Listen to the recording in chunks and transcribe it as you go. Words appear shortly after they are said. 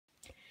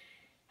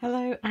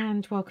Hello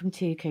and welcome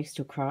to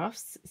Coastal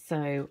Crafts.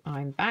 So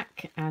I'm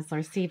back as I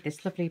received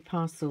this lovely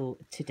parcel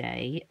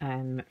today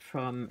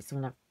from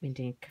someone I've been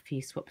doing a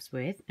few swaps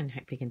with, and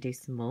hopefully can do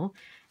some more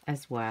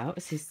as well.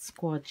 This is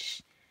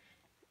Squdge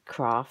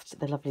Craft,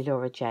 the lovely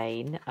Laura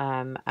Jane,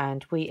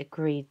 and we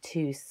agreed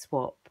to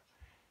swap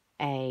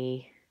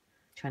trying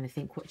to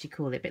think what do you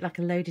call it, a bit like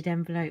a loaded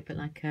envelope, but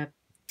like a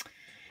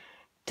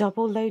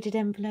double loaded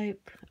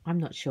envelope. I'm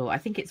not sure. I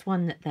think it's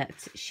one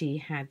that she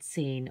had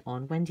seen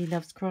on Wendy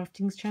Loves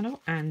Crafting's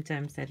channel, and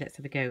said let's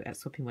have a go at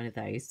swapping one of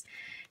those.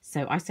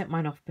 So I sent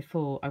mine off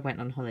before I went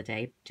on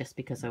holiday, just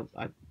because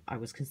I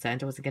was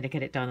concerned I wasn't going to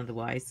get it done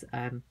otherwise.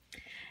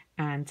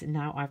 And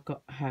now I've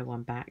got her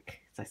one back.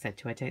 As I said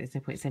to her, there's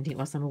no point sending it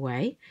whilst I'm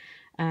away.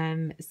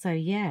 So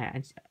yeah,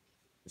 and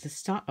to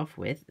start off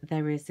with,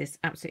 there is this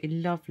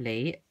absolutely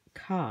lovely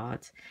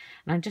card,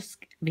 and I've just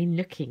been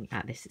looking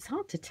at this. It's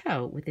hard to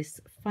tell with this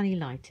funny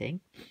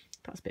lighting.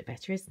 That's a bit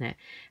better, isn't it?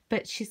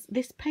 But she's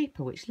this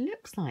paper, which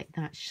looks like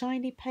that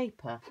shiny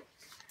paper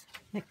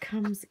that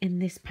comes in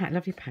this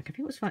lovely pack. I think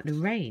it was like the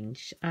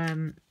range,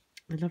 the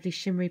lovely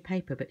shimmery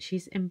paper, but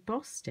she's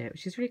embossed it,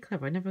 which is really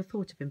clever. I never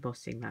thought of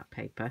embossing that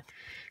paper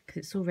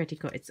because it's already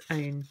got its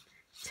own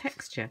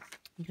texture.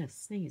 I'm going to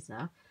sneeze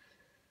now.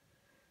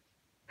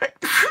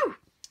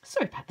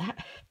 Sorry about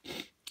that.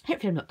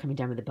 Hopefully I'm not coming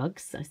down with the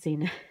bugs I've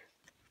seen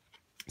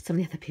some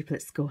of the other people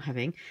at school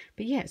having.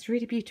 But yeah, it's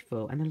really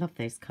beautiful, and I love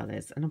those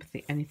colours. And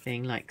obviously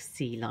anything like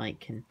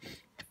sea-like and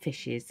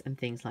fishes and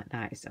things like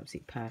that is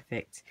absolutely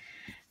perfect.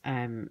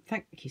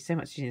 Thank you so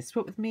much for doing this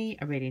swap with me.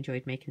 I really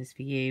enjoyed making this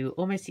for you.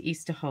 Almost at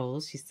Easter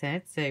holes, she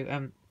said. So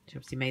she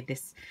obviously made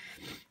this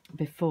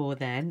before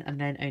then,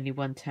 and then only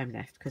one term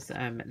left because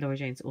Laura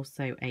Jane's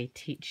also a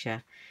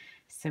teacher.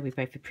 So we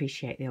both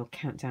appreciate the old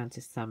countdown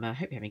to summer. I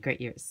hope you're having a great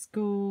year at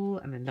school.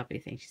 And the lovely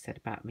thing she said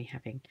about me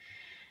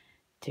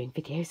doing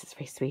videos. It's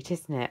very sweet,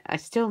 isn't it? I'm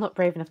still not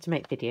brave enough to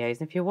make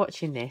videos. And if you're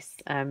watching this,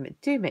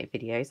 do make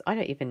videos. I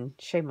don't even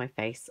show my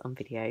face on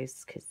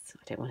videos because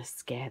I don't want to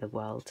scare the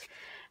world.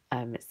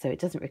 So it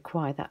doesn't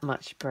require that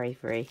much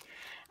bravery.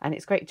 And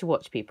it's great to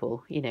watch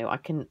people. You know, I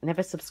can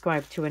never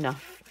subscribe to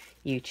enough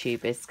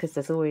YouTubers because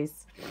there's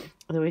always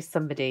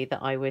somebody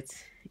that I would,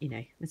 you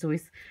know,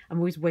 I'm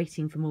always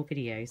waiting for more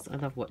videos. I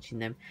love watching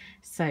them.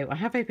 So I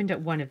have opened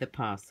up one of the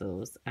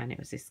parcels, and it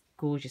was this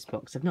gorgeous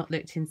box. I've not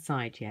looked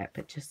inside yet,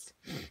 but just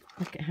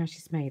look at how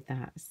she's made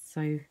that.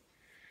 So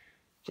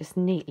just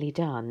neatly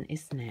done,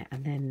 isn't it?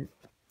 And then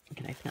I'm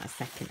going to open that a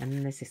second. And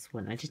then there's this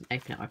one. I didn't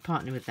open it. My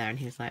partner was there, and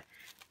he was like,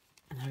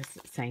 and I was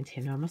saying to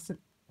him, no,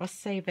 I'll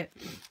save it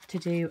to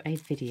do a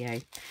video.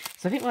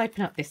 So I think we'll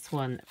open up this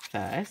one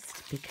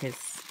first, because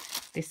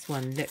this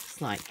one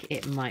looks like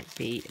it might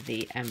be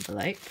the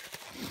envelope.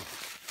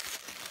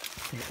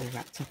 So all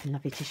wrapped up in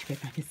lovely tissue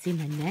paper. I can see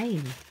my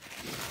name.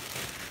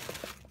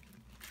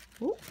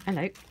 Oh,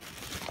 hello.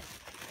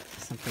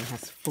 Something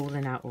has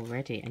fallen out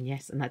already. And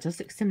yes, and that does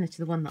look similar to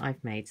the one that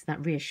I've made. So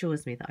that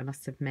reassures me that I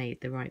must have made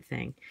the right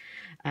thing.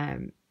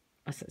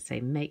 As I say,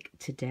 make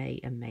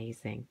today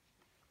amazing.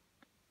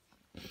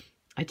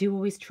 I do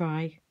always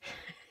try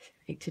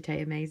make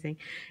today amazing.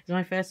 It's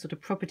my first sort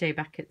of proper day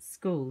back at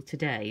school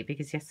today,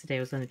 because yesterday I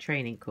was on a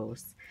training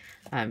course.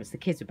 So the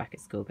kids were back at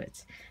school,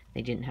 but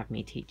they didn't have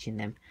me teaching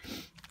them.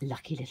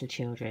 Lucky little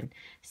children.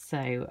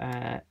 So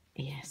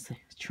yes,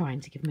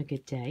 trying to give them a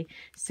good day.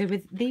 So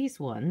with these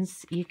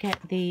ones, you get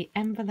the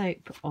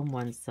envelope on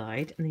one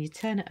side, and then you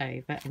turn it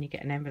over and you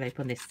get an envelope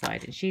on this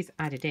side, and she's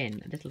added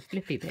in a little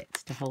flippy bit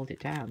to hold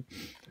it down.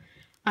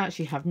 I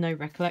actually have no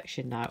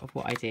recollection now of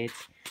what I did.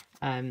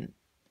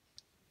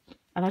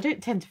 And I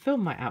don't tend to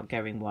film my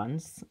outgoing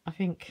ones. I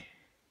think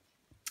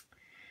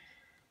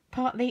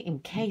partly in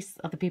case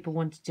other people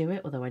want to do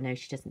it, although I know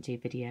she doesn't do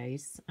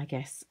videos, I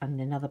guess, and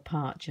another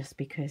part just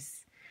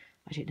because,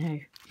 I don't know.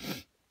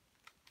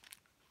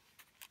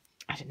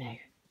 I don't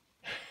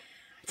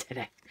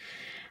know.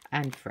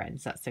 And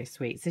friends, that's so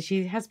sweet. So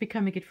she has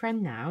become a good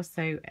friend now,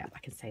 so I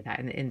can say that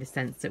in the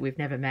sense that we've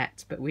never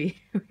met, but we've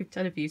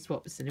done a few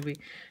swaps, and we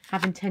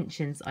have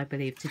intentions, I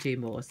believe, to do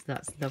more, so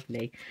that's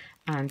lovely.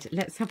 And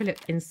let's have a look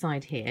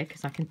inside here,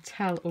 because I can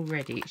tell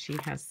already she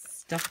has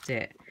stuffed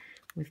it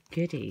with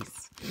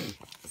goodies.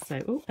 So,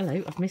 oh,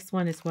 hello, I've missed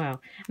one as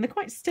well. And they're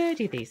quite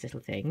sturdy, these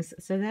little things.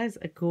 So there's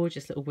a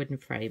gorgeous little wooden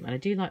frame, and I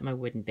do like my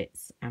wooden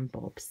bits and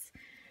bobs,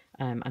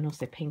 and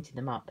also painting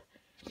them up.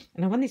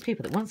 And I'm one of these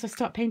people that once I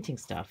start painting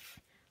stuff,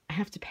 I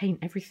have to paint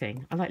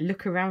everything. I like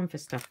look around for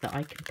stuff that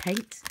I can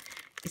paint.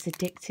 It's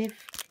addictive.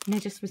 You know,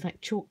 just with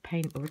like chalk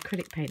paint or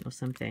acrylic paint or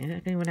something. I don't know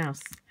if anyone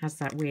else has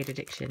that weird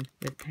addiction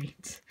with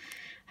paint.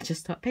 I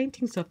just start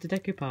painting stuff to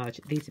decoupage.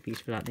 These are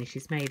beautiful, aren't they?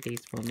 She's made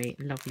these for me.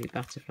 Lovely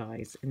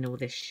butterflies and all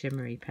this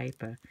shimmery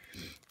paper.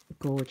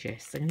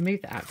 Gorgeous. I'm going to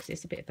move that out because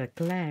it's a bit of a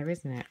glare,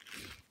 isn't it?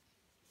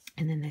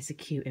 And then there's a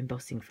cute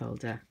embossing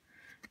folder.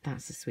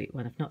 That's a sweet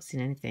one. I've not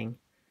seen anything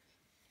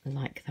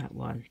like that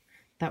one.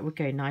 That would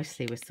go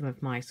nicely with some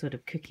of my sort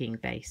of cooking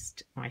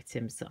based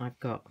items that I've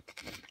got.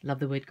 Love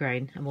the wood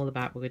grain. I'm all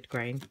about wood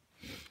grain.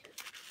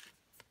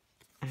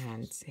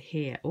 And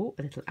here, oh,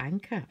 a little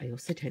anchor. I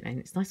also don't own.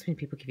 It's nice when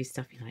people give you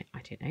stuff you're like,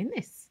 I don't own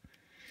this.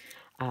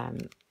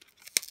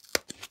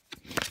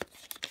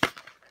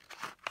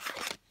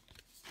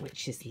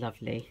 Which is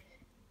lovely.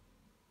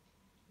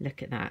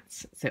 Look at that.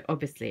 So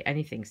obviously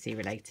anything sea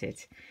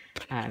related,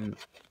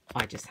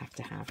 I just have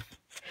to have.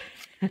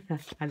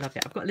 I love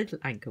it. I've got a little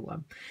anchor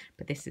one,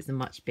 but this is a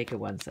much bigger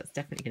one, so it's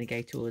definitely going to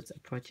go towards a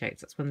project.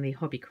 That's one of the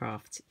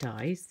Hobbycraft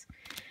dies.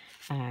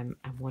 And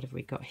what have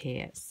we got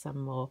here?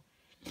 Some more.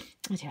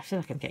 I feel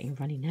like I'm getting a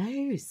runny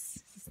nose.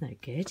 This is no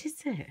good, is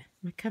it?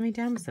 Am I coming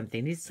down with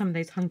something? These are some of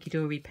those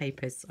hunky-dory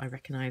papers I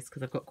recognise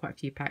because I've got quite a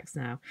few packs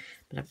now,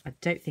 but I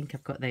don't think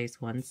I've got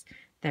those ones.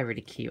 They're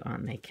really cute,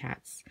 aren't they,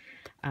 cats?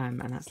 And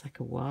that's like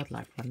a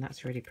wildlife one.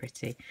 That's really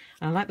pretty.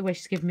 And I like the way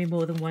she's given me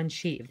more than one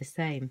sheet of the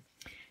same.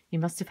 You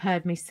must have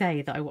heard me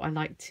say that I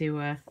like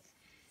to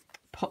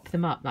pop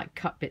them up, like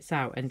cut bits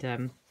out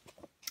and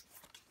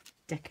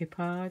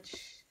decoupage.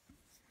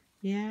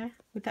 Yeah,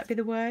 would that be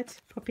the word?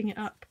 Popping it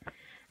up.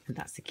 And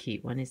that's a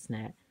cute one, isn't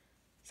it?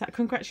 Is that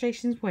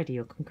congratulations Weddy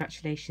or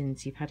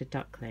congratulations you've had a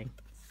duckling?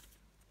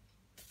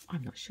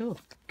 I'm not sure.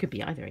 Could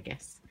be either, I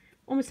guess.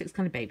 Almost looks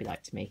kind of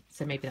baby-like to me,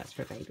 so maybe that's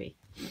for a baby.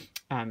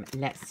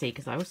 Let's see,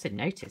 because I also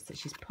noticed that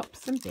she's popped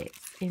some bits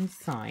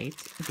inside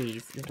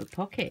these little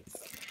pockets.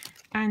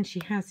 And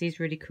she has these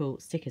really cool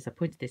stickers. I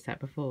pointed this out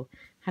before.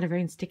 Had her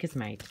own stickers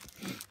made.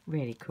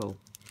 Really cool.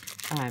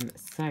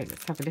 So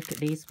let's have a look at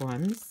these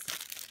ones.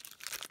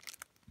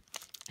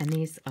 And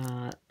these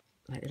are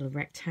like little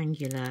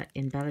rectangular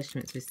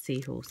embellishments with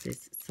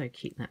seahorses. So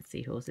cute, that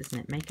seahorse, isn't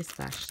it? Make a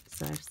splash,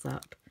 surfs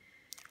up,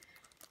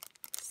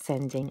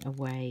 sending a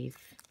wave.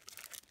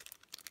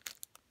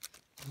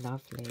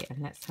 Lovely. And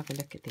let's have a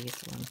look at these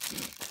ones.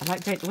 I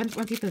like when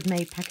people have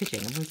made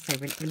packaging, I'm always so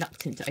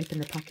reluctant to open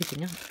the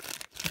packaging up.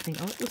 I think,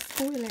 oh, it will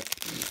spoil it.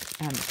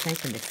 Let's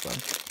open this one.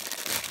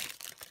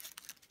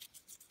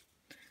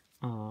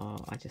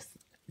 Oh, I just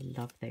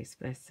love those.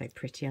 They're so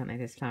pretty, aren't they,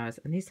 those flowers?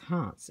 And these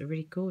hearts are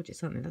really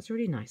gorgeous, aren't they? That's a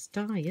really nice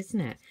die, isn't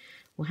it?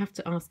 We'll have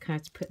to ask her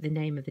to put the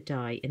name of the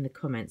die in the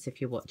comments if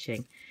you're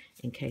watching,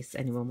 in case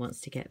anyone wants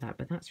to get that.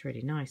 But that's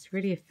really nice,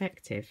 really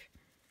effective.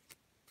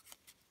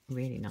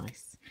 Really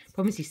nice.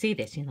 Promise you see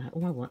this, you're like,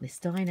 oh, I want this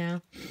die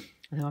now.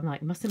 Although I'm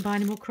like, mustn't buy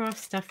any more craft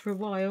stuff for a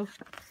while.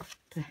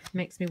 But it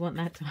makes me want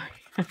that die.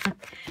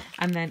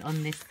 And then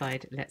on this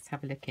side, let's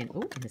have a look in.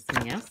 Oh, and there's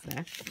something else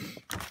there.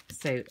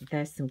 So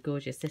there's some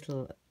gorgeous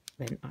little,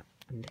 I'm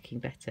looking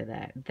better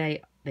there.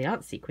 They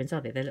aren't sequins,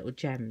 are they? They're little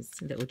gems,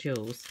 little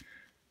jewels.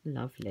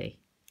 Lovely.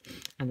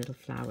 And little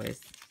flowers.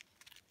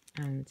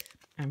 And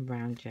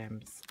round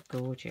gems.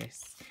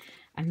 Gorgeous.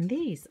 And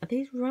these, are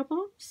these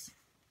rub-ons?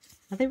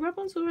 Are they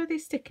rub-ons or are they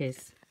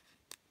stickers?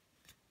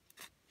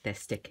 They're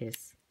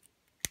stickers.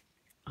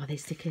 Are they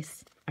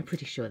stickers? I'm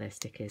pretty sure they're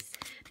stickers.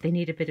 They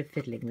need a bit of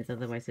fiddling with,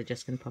 otherwise they're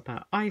just going to pop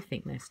out. I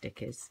think they're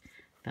stickers.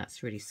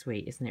 That's really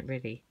sweet, isn't it?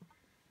 Really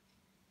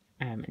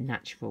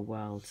natural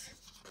world.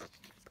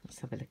 Let's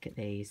have a look at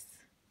these.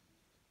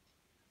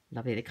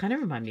 Lovely. They kind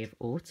of remind me of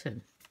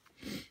autumn.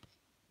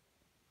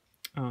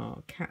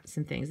 Oh, cats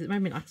and things. At the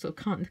moment, I sort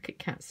of can't look at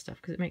cat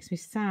stuff because it makes me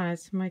sad.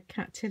 My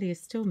cat Tilly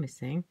is still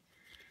missing.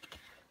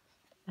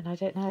 And I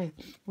don't know.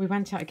 We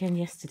went out again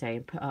yesterday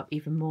and put up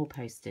even more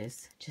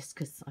posters just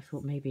because I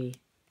thought maybe,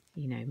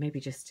 you know, maybe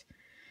just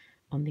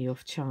on the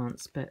off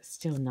chance, but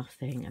still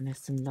nothing. And there's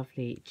some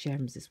lovely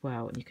gems as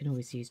well, and you can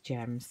always use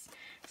gems.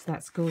 So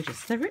that's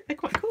gorgeous. They're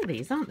quite cool,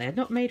 these, aren't they? I've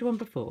not made one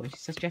before. She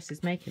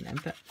suggests making them,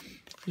 but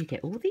you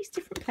get all these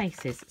different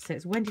places. So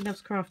it's Wendy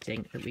Loves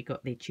Crafting that we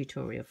got the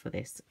tutorial for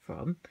this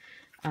from.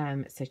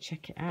 So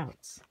check it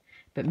out.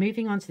 But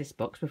moving on to this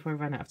box before I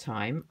run out of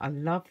time, I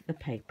love the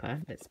paper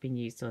that's been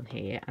used on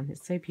here, and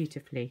it's so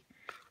beautifully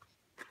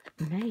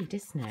made,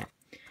 isn't it?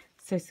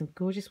 So some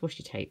gorgeous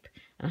washi tape,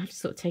 and I have to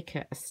sort of take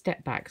a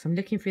step back because I'm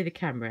looking through the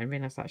camera and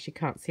realise I actually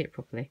can't see it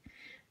properly.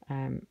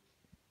 I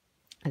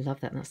love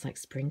that, and that's like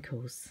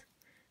sprinkles.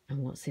 And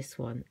what's this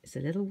one? It's a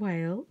little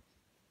whale.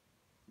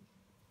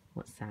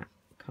 What's that?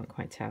 Can't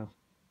quite tell.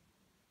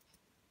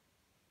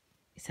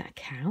 Is that a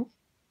cow?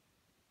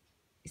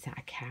 Is that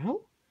a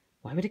cow?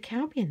 Why would a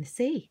cow be in the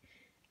sea?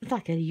 It's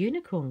like a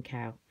unicorn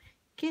cow.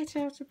 Get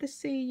out of the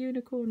sea,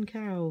 unicorn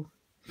cow.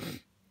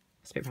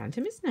 It's a bit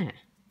random, isn't it?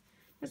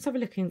 Let's have a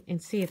look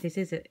and see if this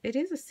is it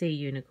is a sea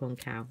unicorn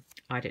cow.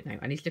 I don't know.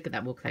 I need to look at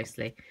that more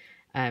closely.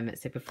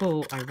 So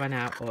before I run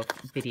out of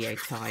video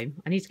time,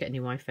 I need to get a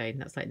new iPhone.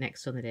 That's like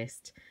next on the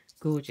list.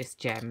 Gorgeous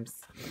gems.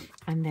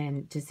 And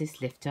then does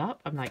this lift up?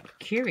 I'm like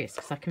curious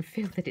because I can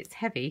feel that it's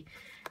heavy.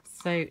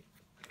 So,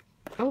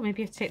 oh,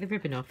 maybe I have to take the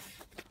ribbon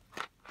off.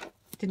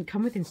 Didn't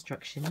come with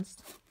instructions.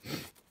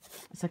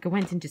 It's like I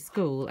went into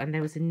school and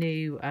there was a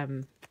new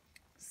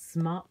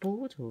smart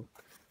board or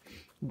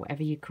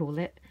whatever you call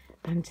it,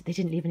 and they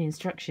didn't leave any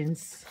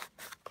instructions.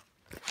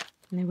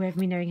 No way of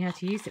me knowing how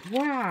to use it.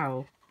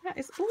 Wow, that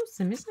is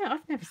awesome, isn't it?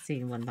 I've never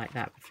seen one like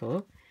that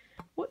before.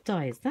 What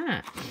die is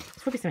that?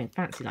 It's probably something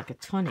fancy like a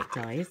tonic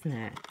die, isn't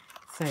it?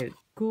 So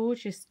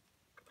gorgeous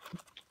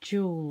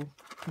jewel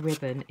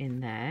ribbon in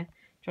there.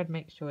 Try to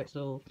make sure it's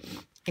all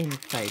in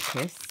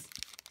focus.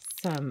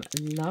 some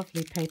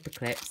lovely paper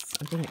clips.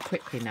 I'm doing it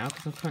quickly now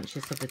because I'm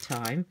conscious of the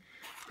time.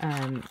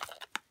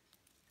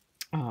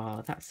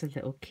 Oh, that's a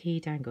little key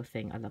dangle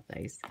thing. I love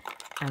those.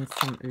 And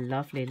some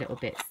lovely little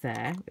bits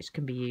there, which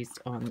can be used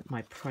on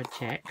my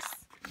projects.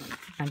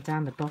 And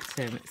down the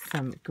bottom,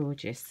 some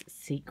gorgeous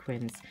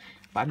sequins.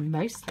 But I'm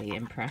mostly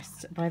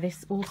impressed by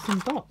this awesome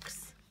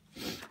box,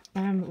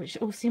 which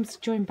all seems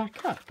to join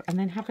back up and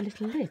then have a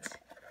little lid.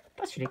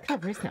 That's really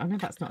clever, isn't it? Oh, no,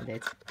 that's not a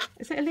lid.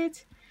 Is it a lid?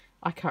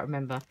 I can't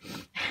remember.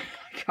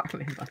 I can't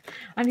remember.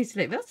 I need to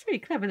look. But that's a really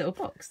clever little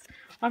box.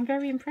 I'm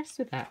very impressed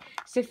with that.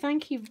 So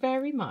thank you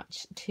very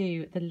much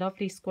to the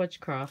lovely Squdge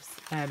Crafts,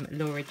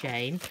 Laura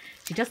Jane.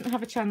 She doesn't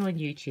have a channel on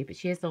YouTube, but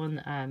she is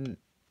on,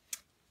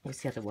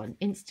 what's the other one?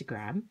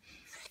 Instagram.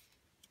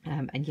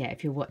 And yeah,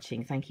 if you're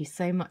watching, thank you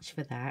so much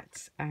for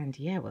that. And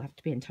yeah, we'll have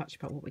to be in touch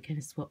about what we're going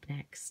to swap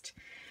next.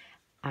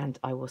 And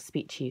I will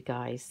speak to you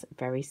guys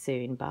very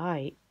soon.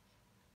 Bye.